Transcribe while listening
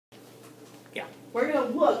Yeah, we're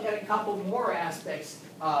going to look at a couple more aspects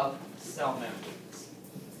of cell membranes.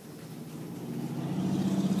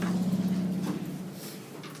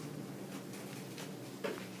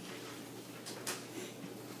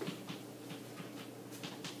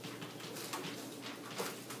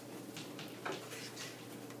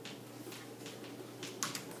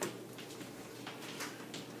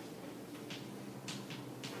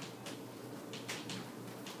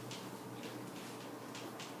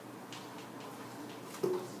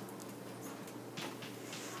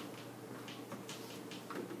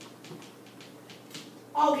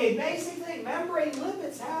 Okay, basically, membrane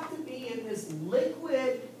lipids have to be in this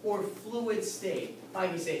liquid or fluid state.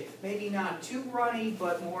 Like you say, maybe not too runny,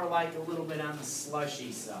 but more like a little bit on the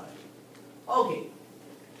slushy side. Okay,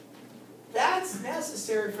 that's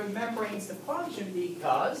necessary for membranes to function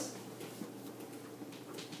because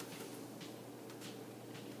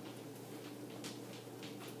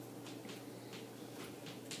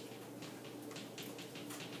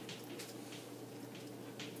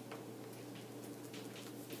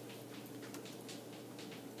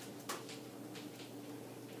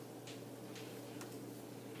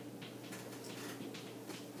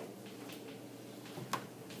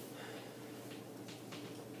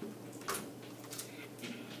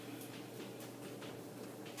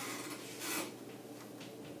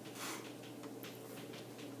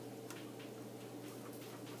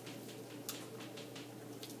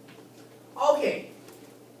okay,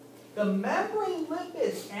 the membrane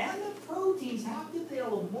lipids and the proteins have to be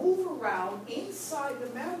able to move around inside the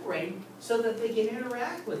membrane so that they can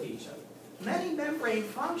interact with each other. Many membrane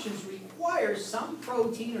functions require some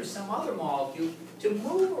protein or some other molecule to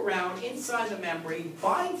move around inside the membrane,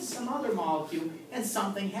 bind to some other molecule, and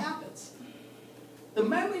something happens. The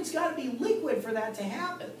membrane's got to be liquid for that to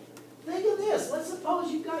happen. Think of this. Let's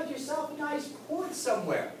suppose you've got yourself a nice port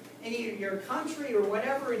somewhere in your country or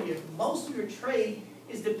whatever, and most of your trade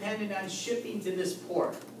is dependent on shipping to this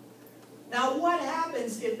port. Now what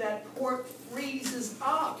happens if that port freezes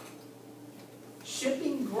up?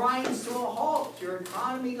 Shipping grinds to a halt. Your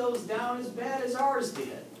economy goes down as bad as ours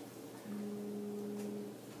did.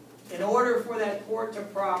 In order for that port to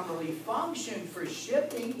properly function for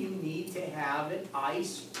shipping, you need to have it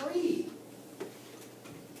ice-free.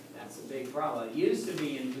 That's a big problem. It used to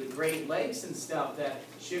be in the Great Lakes and stuff that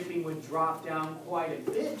shipping would drop down quite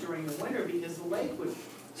a bit during the winter because the lake would,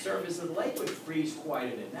 surface of the lake would freeze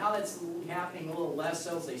quite a bit. Now that's happening a little less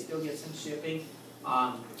so they still get some shipping.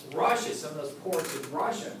 Russia, some of those ports in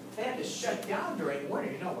Russia, they had to shut down during the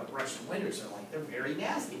winter. You know what Russian winters are like. They're very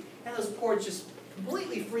nasty. And those ports just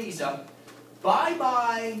completely freeze up.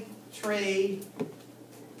 Bye-bye trade.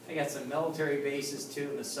 They got some military bases too,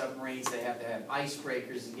 and the submarines, they have to have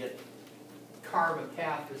icebreakers to carve a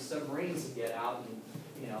path for submarines to get out and,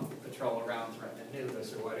 you know, patrol around threatening to nuke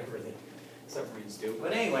us or whatever the submarines do.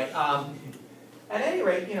 But anyway, at any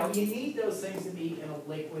rate, you know, you need those things to be in a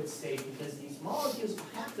liquid state because these molecules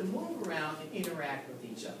have to move around and interact with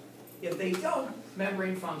each other. If they don't,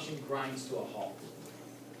 membrane function grinds to a halt.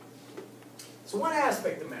 So one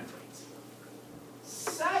aspect of membranes.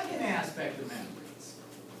 Second aspect of membranes.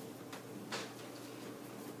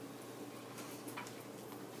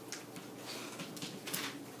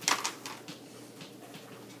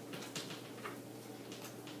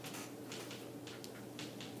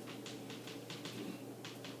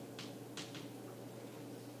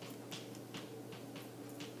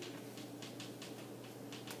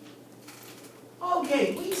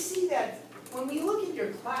 Okay, we see that when we look at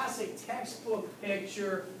your classic textbook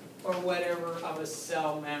picture or whatever of a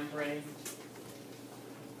cell membrane.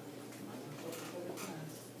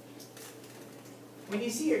 When you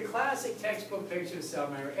see your classic textbook picture of a cell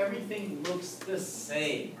membrane, everything looks the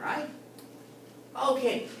same, right?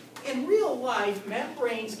 Okay, in real life,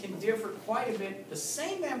 membranes can differ quite a bit. The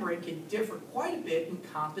same membrane can differ quite a bit in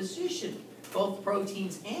composition, both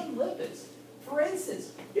proteins and lipids. For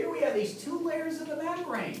instance, here we have these two layers of the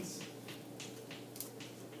membranes.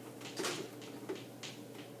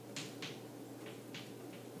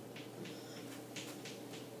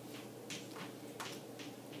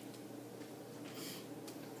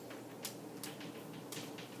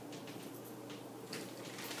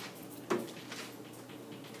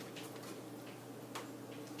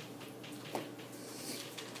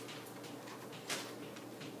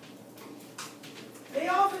 They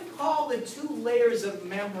often call the two layers of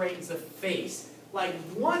membranes a face. Like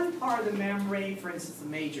one part of the membrane, for instance, the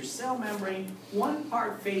major cell membrane, one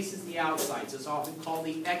part faces the outside. So it's often called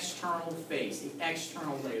the external face, the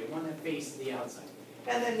external layer, the one that faces the outside.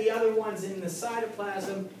 And then the other one's in the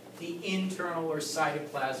cytoplasm, the internal or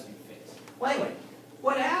cytoplasmic face. Well, anyway,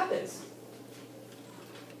 what happens?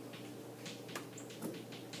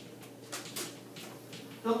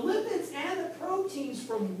 the lipids and the proteins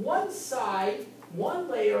from one side, one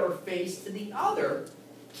layer or face to the other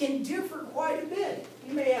can differ quite a bit.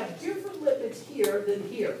 You may have different lipids here than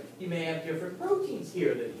here. You may have different proteins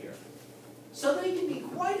here than here. So they can be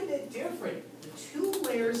quite a bit different. The two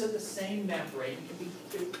layers of the same membrane can be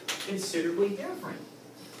considerably different.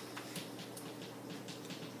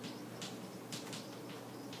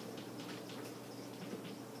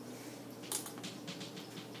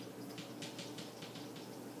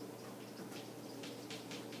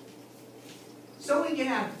 So we can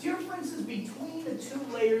have differences between the two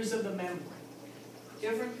layers of the membrane.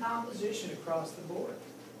 Different composition across the board.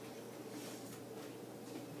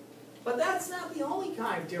 But that's not the only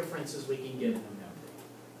kind of differences we can get in a membrane.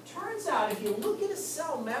 Turns out if you look at a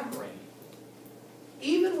cell membrane,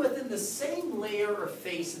 even within the same layer or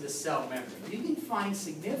face of the cell membrane, you can find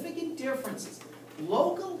significant differences.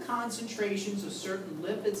 Local concentrations of certain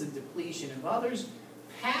lipids and depletion of others,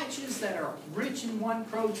 patches that are rich in one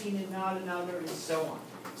protein and not another, and so on.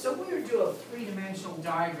 So we're going to do a three-dimensional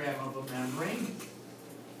diagram of a membrane.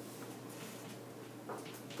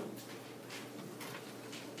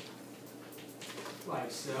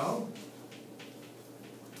 Like so.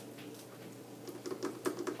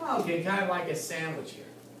 Okay, kind of like a sandwich here.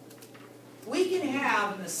 We can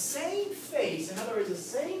have in the same face, in other words, the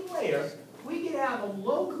same layer, we can have a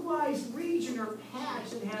localized region or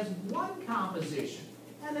patch that has one composition,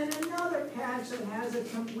 and then another patch that has a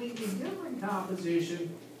completely different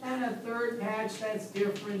composition, and a third patch that's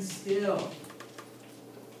different still.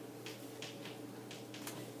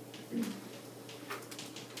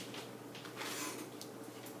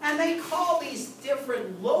 And they call these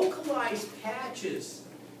different localized patches,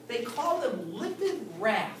 they call them lipid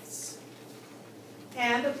rafts.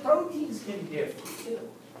 And the proteins can differ too.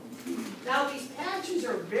 Now these patches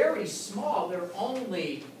are very small, they're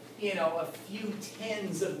only, a few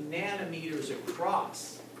tens of nanometers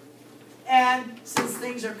across. And since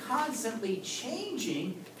things are constantly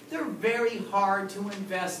changing, they're very hard to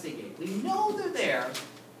investigate. We know they're there,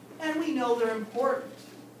 and we know they're important.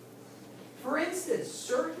 For instance,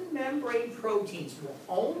 certain membrane proteins will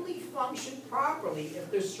only function properly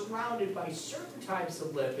if they're surrounded by certain types of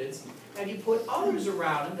lipids, and you put others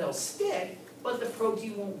around them, they'll stick, but the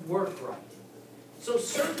protein won't work right. So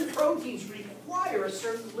certain proteins require a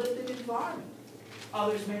certain lipid environment.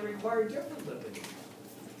 Others may require different lipid environments.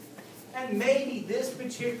 And maybe this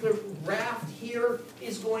particular raft here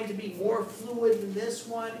is going to be more fluid than this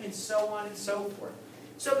one, and so on and so forth.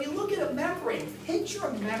 So if you look at a membrane, picture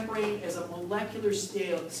a membrane as a molecular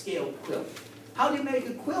scale quilt. How do you make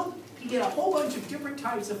a quilt? You get a whole bunch of different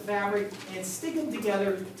types of fabric and stick them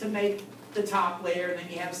together to make the top layer, and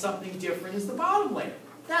then you have something different as the bottom layer.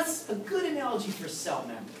 That's a good analogy for cell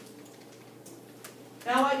membrane.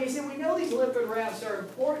 Now, like I said, we know these lipid rafts are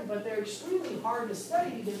important, but they're extremely hard to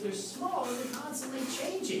study because they're small and they're constantly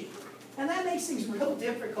changing. And that makes things real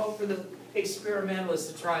difficult for the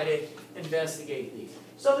experimentalists to try to investigate these.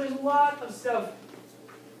 So there's a lot of stuff.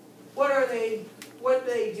 What are they? What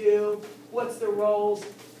they do? What's their roles?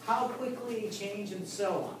 How quickly they change, and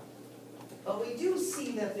so on. But we do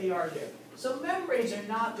see that they are there. So membranes are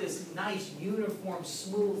not this nice, uniform,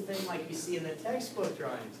 smooth thing like you see in the textbook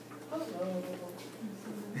drawings. Hello.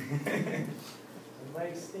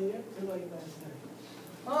 Everybody stayed up too late last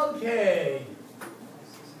night. Okay.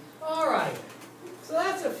 All right. So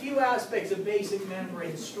that's a few aspects of basic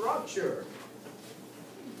membrane structure.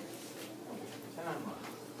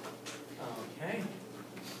 Okay.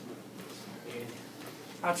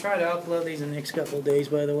 I'll try to upload these in the next couple of days,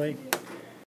 by the way.